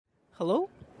Hello?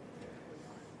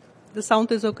 The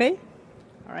sound is okay?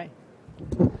 All right.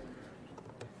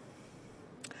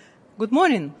 Good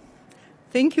morning.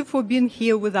 Thank you for being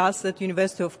here with us at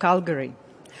University of Calgary.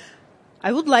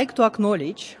 I would like to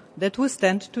acknowledge that we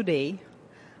stand today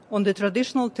on the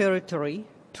traditional territory,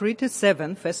 Treaty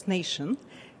 7 First Nation,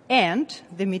 and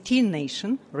the Métis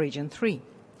Nation, Region 3.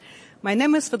 My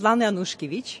name is Svetlana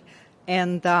Yanushkevich,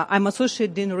 and I'm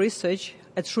Associate Dean Research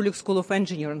at Schulich School of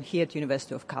Engineering here at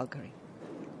University of Calgary.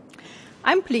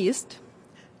 I'm pleased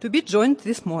to be joined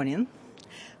this morning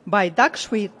by Doug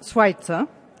Schweitzer,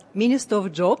 Minister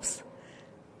of Jobs,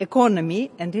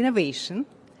 Economy and Innovation,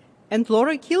 and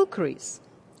Laura Kilcrease,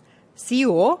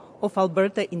 CEO of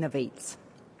Alberta Innovates.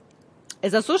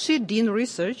 As Associate Dean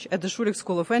Research at the Schulich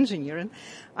School of Engineering,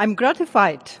 I'm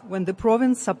gratified when the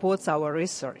province supports our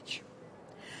research.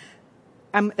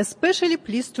 I'm especially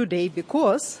pleased today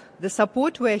because the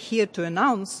support we're here to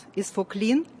announce is for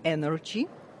clean energy,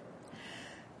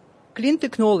 clean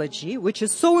technology, which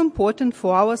is so important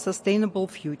for our sustainable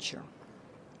future.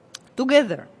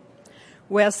 Together,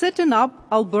 we are setting up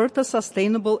Alberta's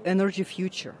sustainable energy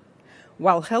future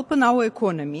while helping our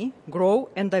economy grow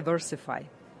and diversify.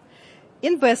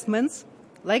 Investments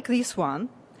like this one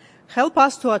help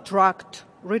us to attract,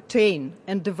 retain,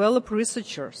 and develop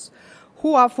researchers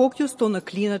who are focused on a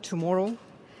cleaner tomorrow.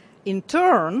 In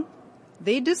turn,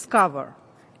 they discover,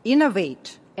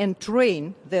 innovate, and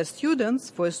train their students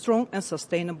for a strong and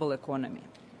sustainable economy.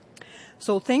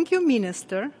 So thank you,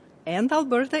 Minister and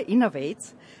Alberta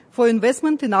Innovates, for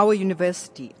investment in our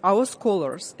university, our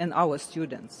scholars, and our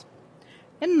students.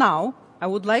 And now, I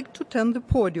would like to turn the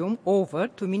podium over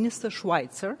to Minister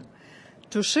Schweitzer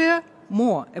to share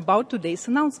more about today's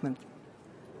announcement.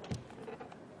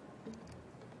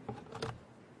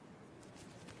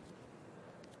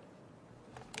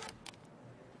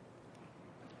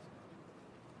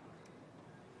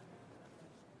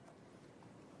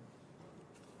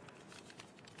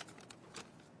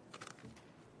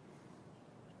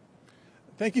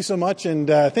 Thank you so much, and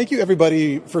thank you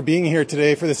everybody for being here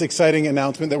today for this exciting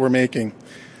announcement that we're making.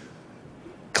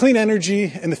 Clean energy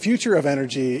and the future of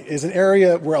energy is an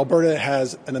area where Alberta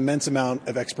has an immense amount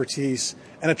of expertise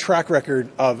and a track record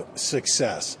of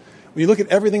success. When you look at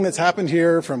everything that's happened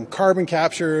here, from carbon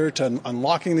capture to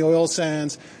unlocking the oil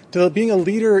sands to being a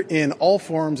leader in all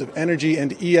forms of energy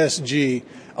and ESG,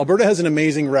 Alberta has an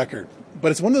amazing record. But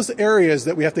it's one of those areas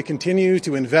that we have to continue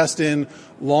to invest in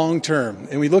long term.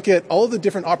 And we look at all of the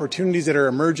different opportunities that are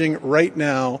emerging right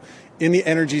now in the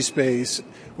energy space,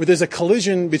 where there's a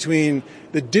collision between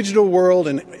the digital world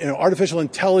and artificial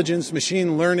intelligence,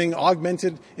 machine learning,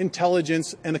 augmented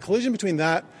intelligence, and the collision between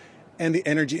that and the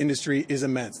energy industry is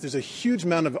immense. There's a huge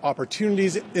amount of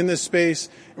opportunities in this space,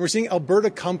 and we're seeing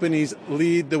Alberta companies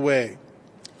lead the way.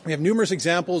 We have numerous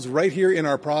examples right here in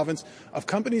our province of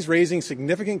companies raising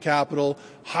significant capital,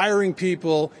 hiring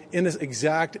people in this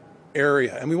exact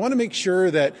area. And we want to make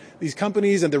sure that these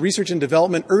companies and the research and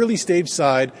development early stage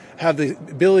side have the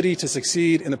ability to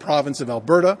succeed in the province of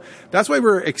Alberta. That's why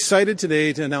we're excited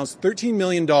today to announce $13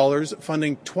 million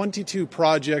funding 22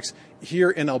 projects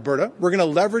here in Alberta. We're going to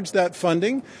leverage that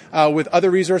funding with other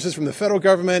resources from the federal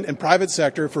government and private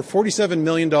sector for $47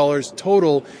 million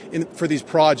total for these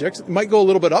projects. It might go a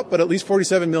little bit up, but at least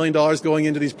 $47 million going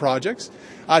into these projects.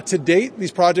 To date,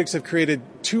 these projects have created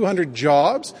 200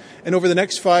 jobs, and over the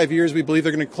next 5 years, we believe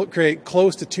they're going to create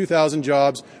close to 2,000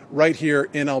 jobs right here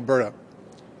in Alberta.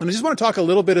 And I just want to talk a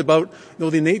little bit about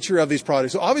the nature of these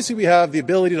projects. So obviously we have the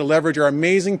ability to leverage our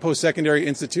amazing post-secondary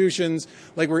institutions,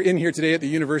 like we're in here today at the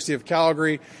University of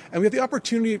Calgary, and we have the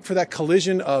opportunity for that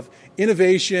collision of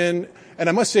innovation. And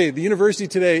I must say, the university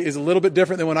today is a little bit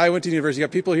different than when I went to university. You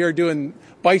got people here doing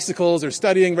bicycles or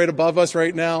studying right above us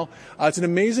right now. It's an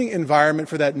amazing environment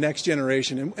for that next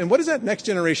generation. And what does that next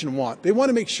generation want? They want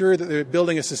to make sure that they're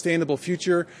building a sustainable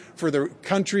future for their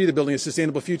country. They're building a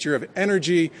sustainable future of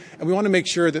energy. And we want to make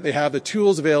sure that they have the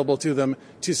tools available to them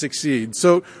to succeed.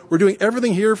 So we're doing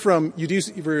everything here from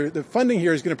the funding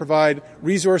here is going to provide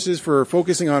resources for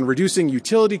focusing on reducing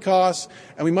utility costs.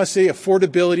 And we must say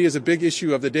affordability is a big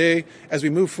issue of the day. As we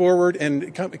move forward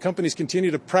and companies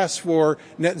continue to press for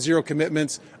net zero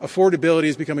commitments, affordability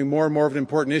is becoming more and more of an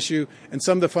important issue, and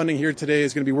some of the funding here today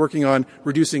is going to be working on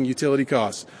reducing utility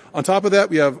costs. On top of that,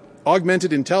 we have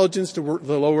augmented intelligence to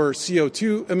lower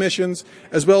CO2 emissions,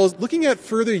 as well as looking at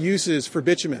further uses for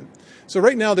bitumen. So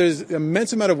right now there's an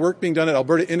immense amount of work being done at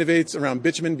Alberta Innovates around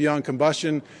bitumen beyond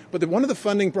combustion, but one of the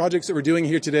funding projects that we're doing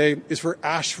here today is for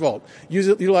asphalt,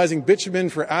 utilizing bitumen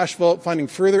for asphalt, finding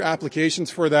further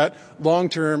applications for that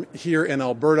long-term here in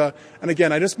Alberta. And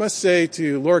again, I just must say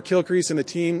to Laura Kilcrease and the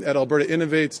team at Alberta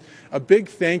Innovates, a big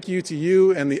thank you to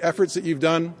you and the efforts that you've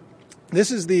done. This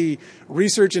is the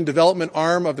research and development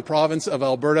arm of the province of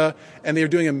Alberta, and they are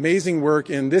doing amazing work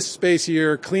in this space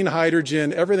here, clean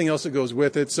hydrogen, everything else that goes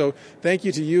with it. So thank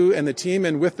you to you and the team.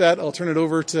 And with that, I'll turn it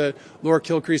over to Laura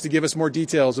Kilcrease to give us more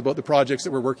details about the projects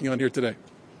that we're working on here today.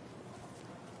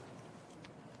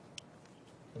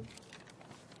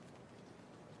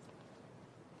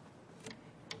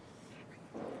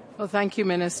 Well, thank you,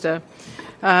 Minister.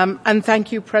 And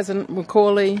thank you, President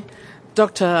Macaulay,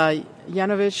 Dr.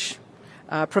 Yanovich,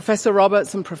 Professor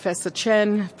Roberts and Professor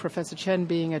Chen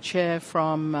being a chair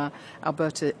from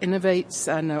Alberta Innovates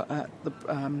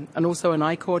and also an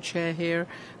ICOR chair here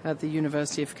at the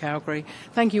University of Calgary.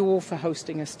 Thank you all for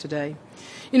hosting us today.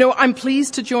 You know, I'm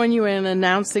pleased to join you in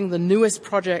announcing the newest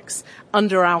projects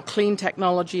under our Clean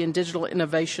Technology and Digital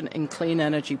Innovation in Clean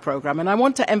Energy program. And I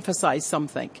want to emphasize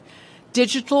something.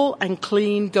 Digital and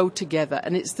clean go together,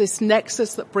 and it's this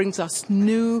nexus that brings us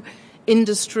new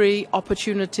industry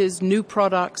opportunities, new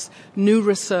products, new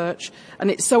research,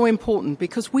 and it's so important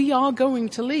because we are going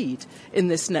to lead in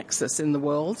this nexus in the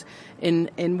world,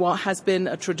 in what has been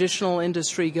a traditional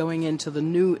industry going into the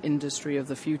new industry of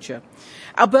the future.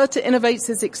 Alberta Innovates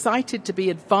is excited to be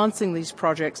advancing these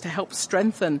projects to help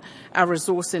strengthen our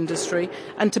resource industry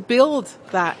and to build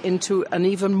that into an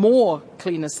even more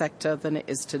cleaner sector than it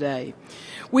is today.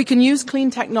 We can use clean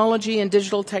technology and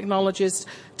digital technologies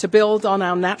to build on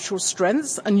our natural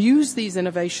strengths and use these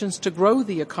innovations to grow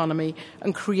the economy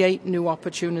and create new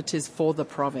opportunities for the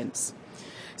province.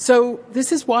 So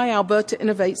this is why Alberta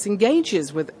Innovates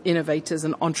engages with innovators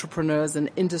and entrepreneurs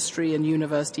and industry and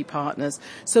university partners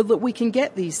so that we can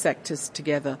get these sectors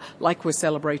together like we're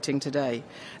celebrating today.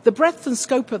 The breadth and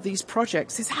scope of these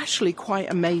projects is actually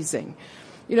quite amazing.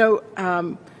 You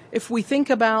know, if we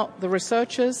think about the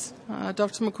researchers,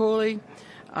 Dr. Macaulay,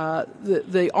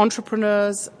 the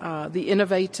entrepreneurs, the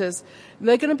innovators,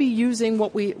 they're going to be using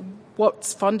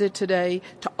what's funded today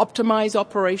to optimize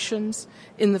operations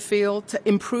in the field, to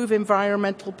improve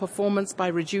environmental performance by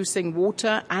reducing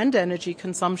water and energy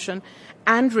consumption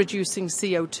and reducing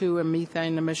CO2 and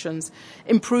methane emissions,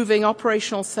 improving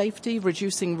operational safety,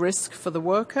 reducing risk for the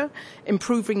worker,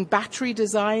 improving battery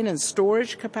design and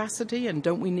storage capacity, and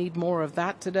don't we need more of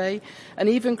that today, and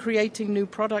even creating new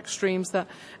product streams that,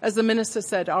 as the Minister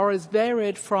said, are as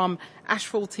varied from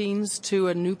asphaltenes to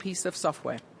a new piece of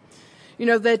software. You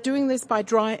know, they're doing this by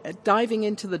diving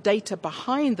into the data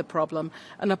behind the problem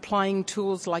and applying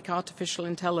tools like artificial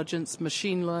intelligence,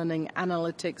 machine learning,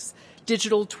 analytics,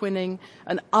 digital twinning,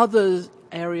 and other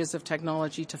areas of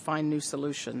technology to find new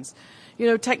solutions. You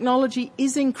know, technology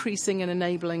is increasing and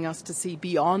enabling us to see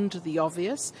beyond the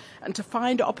obvious and to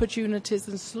find opportunities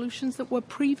and solutions that were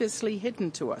previously hidden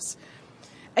to us.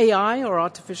 AI, or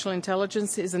artificial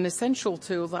intelligence, is an essential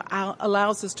tool that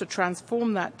allows us to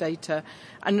transform that data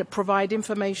and provide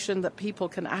information that people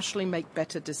can actually make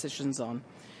better decisions on.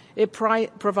 It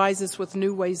provides us with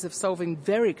new ways of solving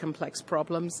very complex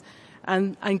problems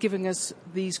and giving us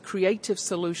these creative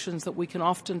solutions that we can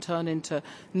often turn into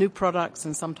new products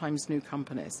and sometimes new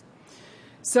companies.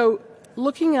 So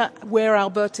looking at where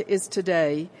Alberta is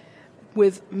today,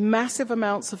 with massive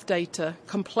amounts of data,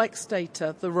 complex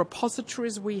data, the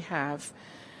repositories we have,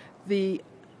 the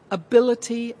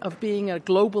ability of being a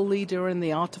global leader in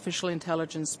the artificial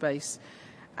intelligence space,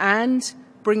 and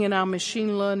bringing our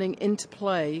machine learning into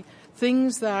play,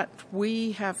 things that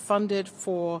we have funded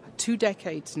for 2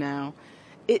 decades now,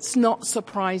 it's not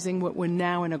surprising that we're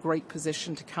now in a great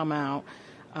position to come out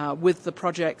with the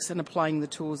projects and applying the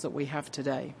tools that we have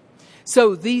today.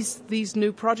 So these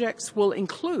new projects will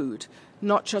include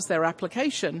not just their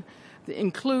application, they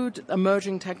include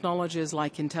emerging technologies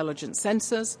like intelligent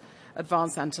sensors,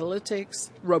 advanced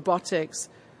analytics, robotics,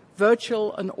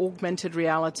 virtual and augmented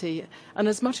reality. And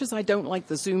as much as I don't like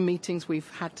the Zoom meetings we've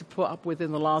had to put up with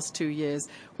in the last 2 years,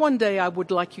 one day I would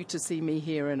like you to see me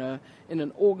here in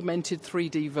an augmented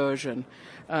 3D version.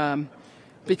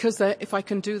 Because if I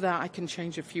can do that, I can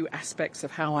change a few aspects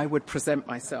of how I would present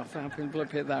myself. I can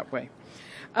put it that way.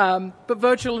 But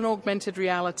virtual and augmented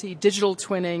reality, digital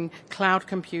twinning, cloud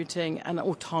computing, and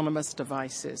autonomous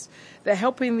devices. They're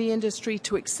helping the industry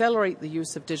to accelerate the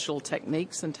use of digital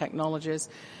techniques and technologies.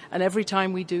 And every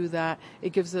time we do that,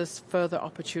 it gives us further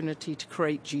opportunity to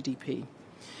create GDP.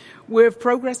 We've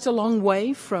progressed a long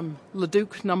way from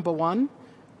Leduc number 1,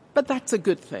 but that's a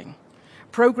good thing.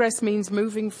 Progress means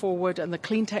moving forward, and the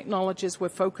clean technologies we're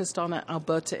focused on at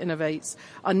Alberta Innovates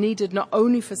are needed not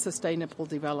only for sustainable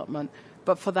development,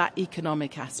 but for that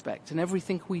economic aspect. And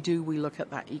everything we do, we look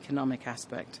at that economic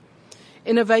aspect.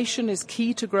 Innovation is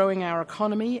key to growing our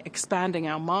economy, expanding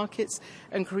our markets,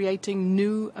 and creating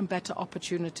new and better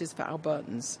opportunities for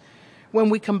Albertans. When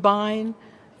we combine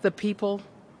the people,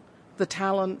 the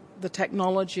talent, the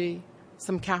technology,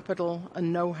 some capital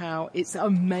and know-how, it's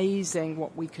amazing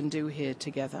what we can do here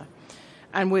together.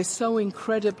 And we're so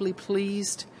incredibly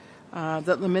pleased that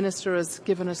the Minister has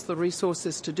given us the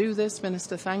resources to do this.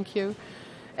 Minister, thank you.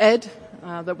 Ed,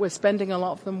 that we're spending a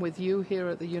lot of them with you here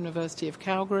at the University of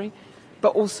Calgary,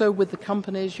 but also with the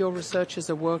companies your researchers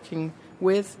are working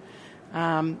with,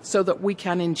 so that we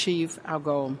can achieve our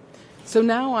goal. So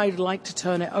now I'd like to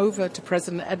turn it over to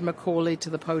President Ed McCauley to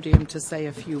the podium to say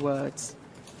a few words.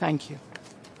 Thank you.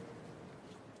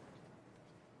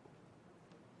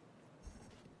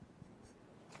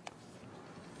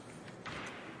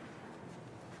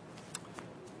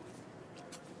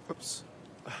 Oops.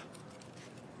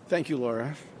 Thank you,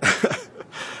 Laura.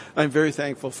 I'm very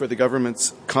thankful for the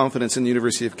government's confidence in the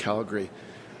University of Calgary.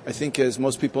 I think, as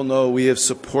most people know, we have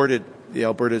supported the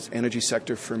Alberta's energy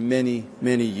sector for many,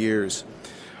 many years.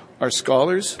 Our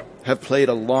scholars have played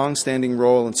a long-standing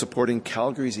role in supporting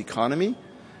Calgary's economy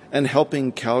and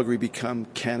helping Calgary become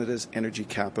Canada's energy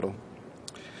capital.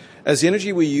 As the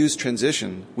energy we use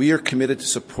transition, we are committed to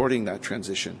supporting that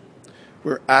transition.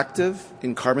 We're active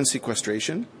in carbon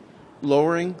sequestration,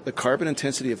 lowering the carbon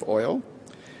intensity of oil,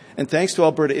 and thanks to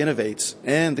Alberta Innovates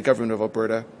and the Government of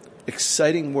Alberta,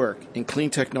 exciting work in clean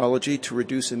technology to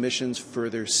reduce emissions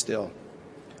further still.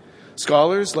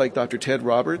 Scholars like Dr. Ted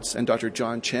Roberts and Dr.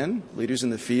 John Chen, leaders in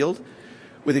the field,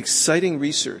 with exciting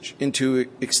research into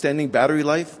extending battery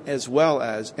life as well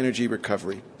as energy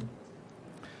recovery.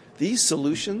 These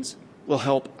solutions will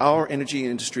help our energy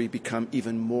industry become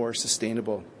even more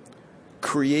sustainable,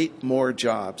 create more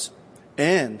jobs,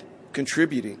 and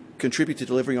contribute to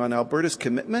delivering on Alberta's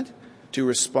commitment to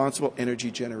responsible energy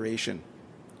generation,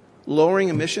 lowering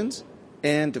emissions,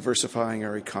 and diversifying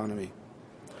our economy.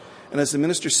 And as the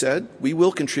Minister said, we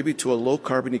will contribute to a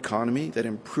low-carbon economy that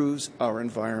improves our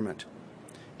environment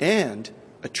and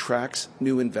attracts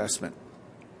new investment.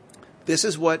 This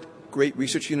is what great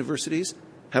research universities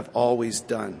have always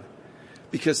done,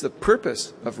 because the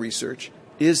purpose of research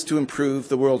is to improve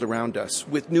the world around us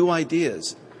with new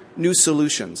ideas, new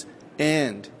solutions,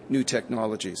 and new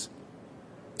technologies.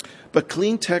 But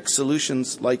clean tech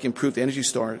solutions like improved energy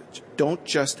storage don't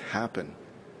just happen.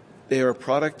 They are a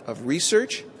product of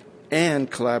research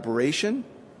and collaboration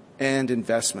and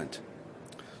investment.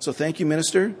 So thank you,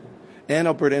 Minister, and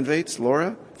Alberta Innovates,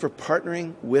 Laura, for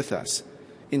partnering with us.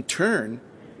 In turn,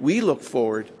 we look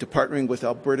forward to partnering with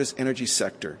Alberta's energy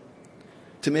sector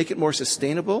to make it more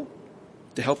sustainable,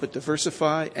 to help it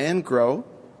diversify and grow,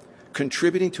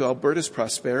 contributing to Alberta's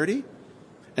prosperity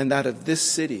and that of this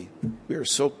city we are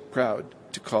so proud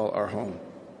to call our home.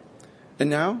 And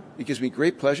now, it gives me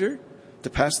great pleasure to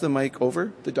pass the mic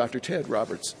over to Dr. Ted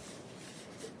Roberts.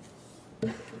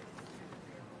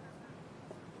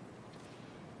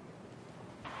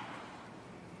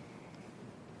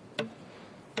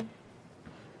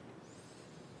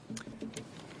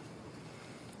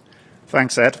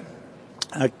 Thanks, Ed.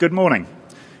 Good morning.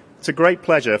 It's a great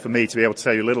pleasure for me to be able to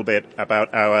tell you a little bit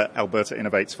about our Alberta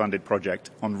Innovates funded project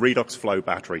on redox flow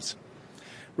batteries.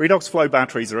 Redox flow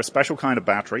batteries are a special kind of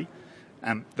battery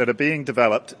that are being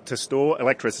developed to store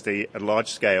electricity at large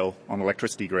scale on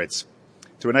electricity grids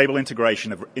to enable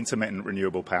integration of intermittent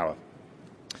renewable power.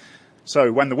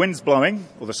 So when the wind's blowing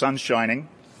or the sun's shining,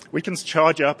 we can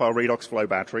charge up our redox flow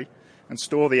battery and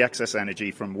store the excess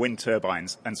energy from wind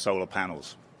turbines and solar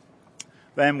panels.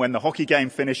 Then when the hockey game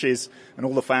finishes and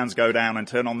all the fans go down and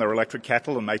turn on their electric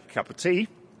kettle and make a cup of tea,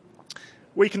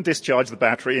 we can discharge the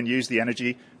battery and use the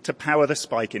energy to power the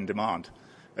spike in demand.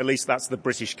 At least that's the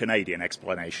British-Canadian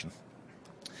explanation.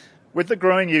 With the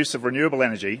growing use of renewable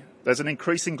energy, there's an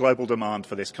increasing global demand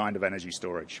for this kind of energy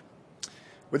storage.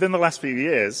 Within the last few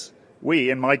years, we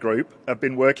in my group have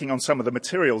been working on some of the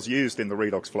materials used in the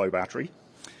redox flow battery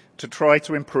to try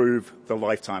to improve the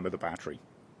lifetime of the battery.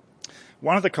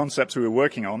 One of the concepts we were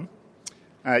working on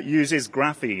uses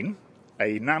graphene,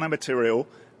 a nanomaterial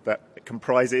that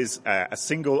comprises a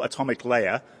single atomic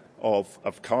layer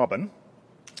of carbon,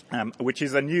 which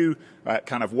is a new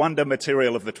kind of wonder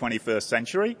material of the 21st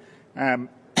century, and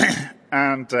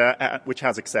which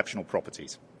has exceptional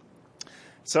properties.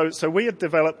 So we had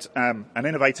developed an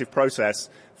innovative process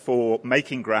for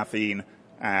making graphene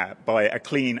by a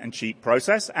clean and cheap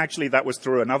process. Actually, that was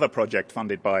through another project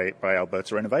funded by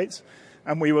Alberta Innovates.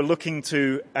 And we were looking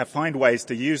to find ways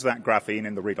to use that graphene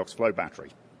in the redox flow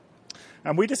battery.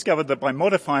 And we discovered that by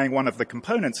modifying one of the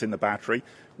components in the battery,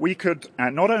 we could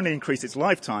not only increase its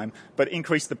lifetime, but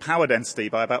increase the power density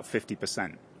by about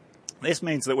 50%. This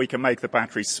means that we can make the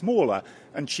battery smaller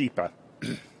and cheaper.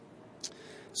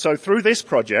 So through this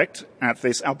project, at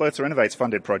this Alberta Innovates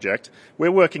funded project,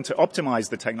 we're working to optimize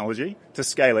the technology, to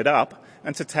scale it up,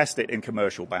 and to test it in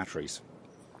commercial batteries.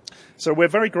 So we're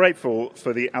very grateful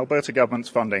for the Alberta government's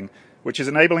funding, which is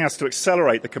enabling us to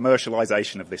accelerate the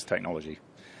commercialization of this technology.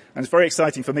 And it's very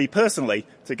exciting for me personally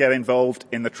to get involved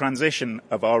in the transition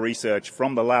of our research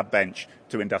from the lab bench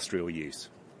to industrial use.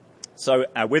 So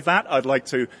with that, I'd like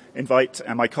to invite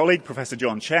my colleague, Professor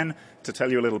John Chen, to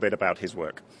tell you a little bit about his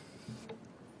work.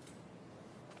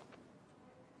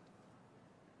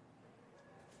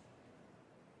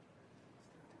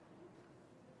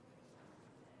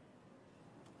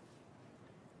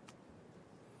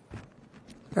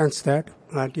 Thanks, Ted.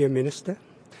 Dear Minister,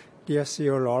 dear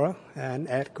CEO Laura, and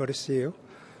Ed, good to see you.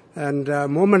 And a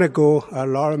moment ago,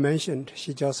 Laura mentioned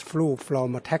she just flew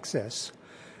from Texas.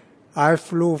 I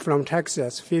flew from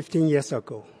Texas 15 years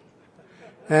ago,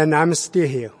 and I'm still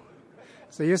here.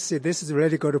 So you see, this is a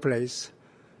really good place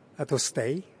to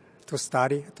stay, to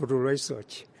study, to do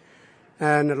research.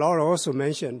 And Laura also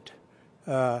mentioned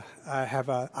I have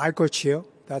an ICO chair.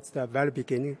 That's the very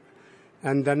beginning.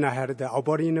 And then I had the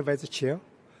Alberta Innovates chair.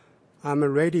 I'm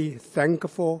really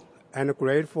thankful and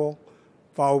grateful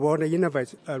for Alberta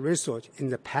Innovates research in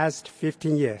the past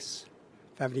 15 years.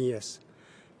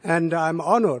 And I'm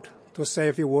honored to say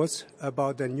a few words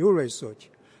about the new research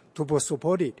to be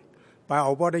supported by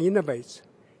Alberta Innovates,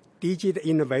 digital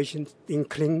innovation in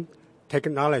clean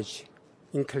technology,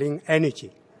 in clean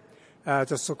energy,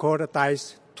 the so-called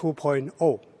DICE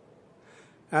 2.0.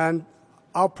 And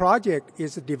our project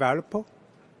is developed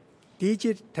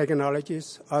digital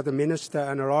technologies, as the Minister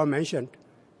and Laura mentioned,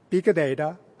 big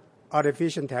data,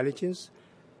 artificial intelligence,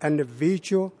 and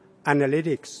visual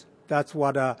analytics. That's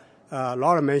what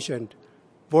Laura mentioned,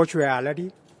 virtual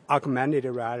reality, augmented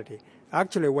reality.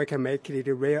 Actually, we can make it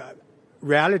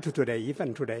reality today,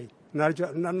 even today.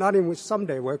 Not even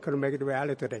someday, we can make it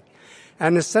reality today.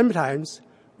 And sometimes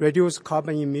reduce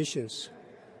carbon emissions.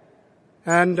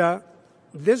 And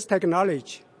this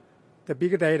technology, the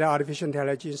big data, artificial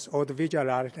intelligence, or the visual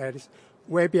analytics,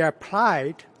 will be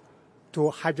applied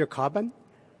to hydrocarbon,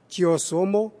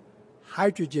 geothermal,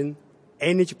 hydrogen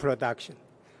energy production.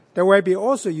 They will be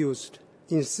also used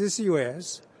in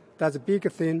CCUS, that's a big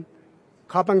thing,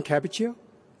 carbon capture,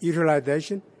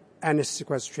 utilization, and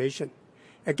sequestration.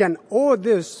 Again, all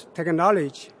this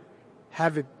technology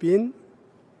have been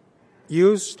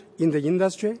used in the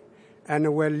industry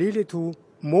and will lead to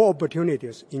more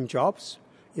opportunities in jobs,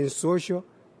 in social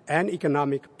and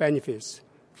economic benefits.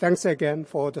 Thanks again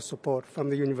for the support from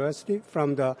the university,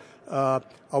 from the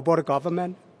Alberta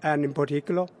government, and in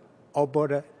particular,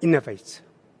 Alberta Innovates.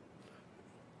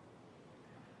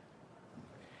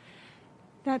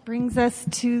 That brings us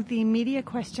to the media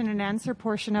question and answer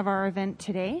portion of our event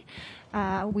today.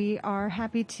 We are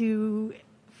happy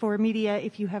for media,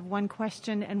 if you have one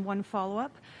question and one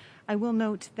follow-up. I will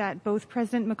note that both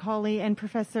President Macaulay and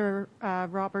Professor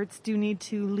Roberts do need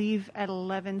to leave at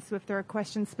 11, so if there are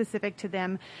questions specific to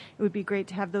them, it would be great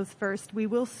to have those first. We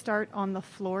will start on the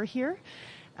floor here,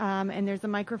 and there's a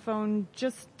microphone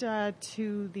just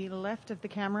to the left of the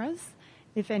cameras.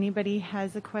 If anybody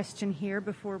has a question here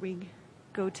before we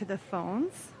go to the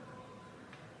phones.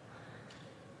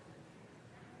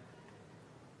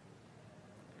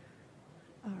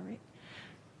 All right.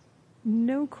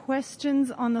 No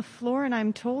questions on the floor, and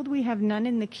I'm told we have none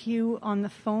in the queue on the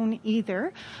phone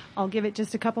either. I'll give it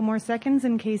just a couple more seconds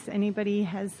in case anybody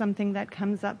has something that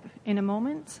comes up in a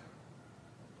moment.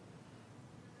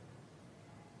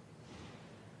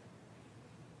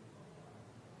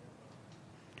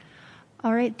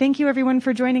 All right. Thank you, everyone,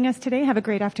 for joining us today. Have a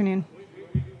great afternoon.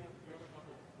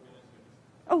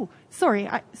 Oh, sorry.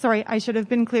 I should have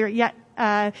been clear. Yeah.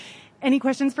 Any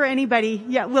questions for anybody?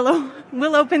 Yeah,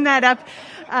 we'll open that up.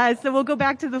 So we'll go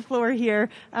back to the floor here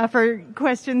for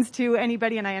questions to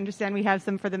anybody, and I understand we have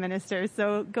some for the minister.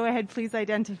 So go ahead, please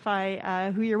identify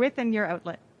who you're with and your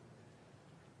outlet.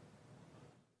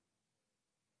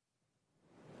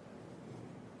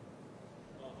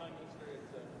 Hi, Minister. It's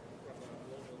from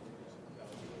Global University of Calgary. We've got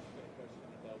a question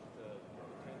about the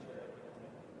potential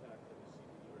economic impact of the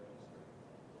CP rails.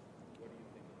 What do you think?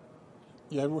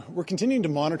 Yeah, we're continuing to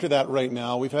monitor that right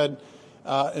now. We've had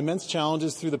immense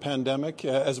challenges through the pandemic,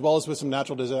 as well as with some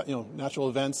natural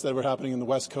events that were happening in the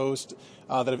West Coast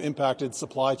that have impacted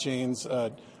supply chains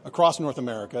across North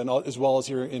America, and as well as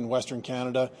here in Western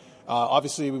Canada.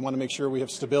 Obviously, we want to make sure we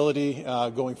have stability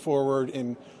going forward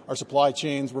in our supply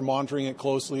chains. We're monitoring it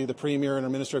closely. The Premier and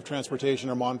our Minister of Transportation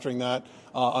are monitoring that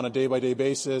on a day-by-day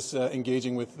basis,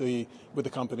 engaging with the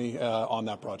company on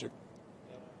that project.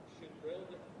 Should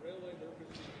railway workers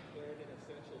be declared an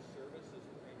essential service, as the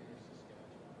Premier of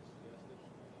Saskatchewan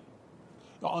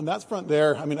suggested? On that front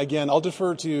there, I mean, again, I'll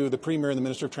defer to the Premier and the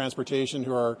Minister of Transportation,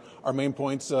 who are our main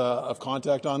points of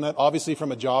contact on that. Obviously,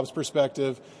 from a jobs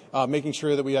perspective, making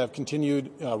sure that we have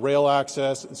continued rail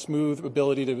access, smooth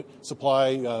ability to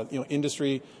supply,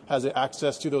 industry has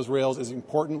access to those rails is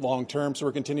important long term, so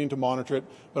we're continuing to monitor it,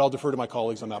 but I'll defer to my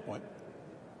colleagues on that point.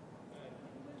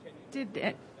 What do you think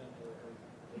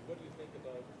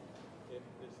about if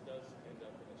this does end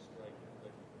up in a strike?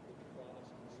 Like, would the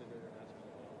province consider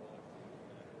asking Ottawa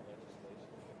to enact legislation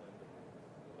and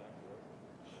then go back to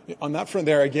work? On that front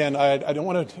there, again, I don't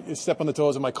want to step on the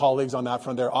toes of my colleagues on that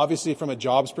front there. Obviously, from a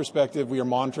jobs perspective, we are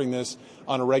monitoring this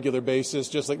on a regular basis,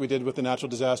 just like we did with the natural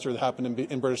disaster that happened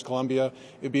in British Columbia.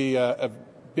 It'd be a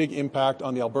big impact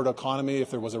on the Alberta economy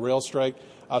if there was a rail strike.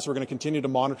 So we're going to continue to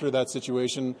monitor that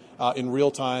situation in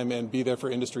real time and be there for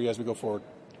industry as we go forward.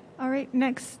 All right.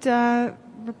 Next,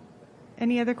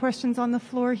 any other questions on the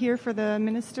floor here for the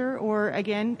Minister, or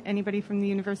again, anybody from the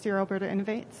University of Alberta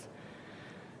Innovates?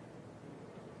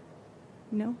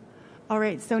 No? All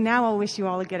right. So now I'll wish you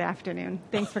all a good afternoon.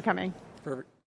 Thanks for coming. Perfect.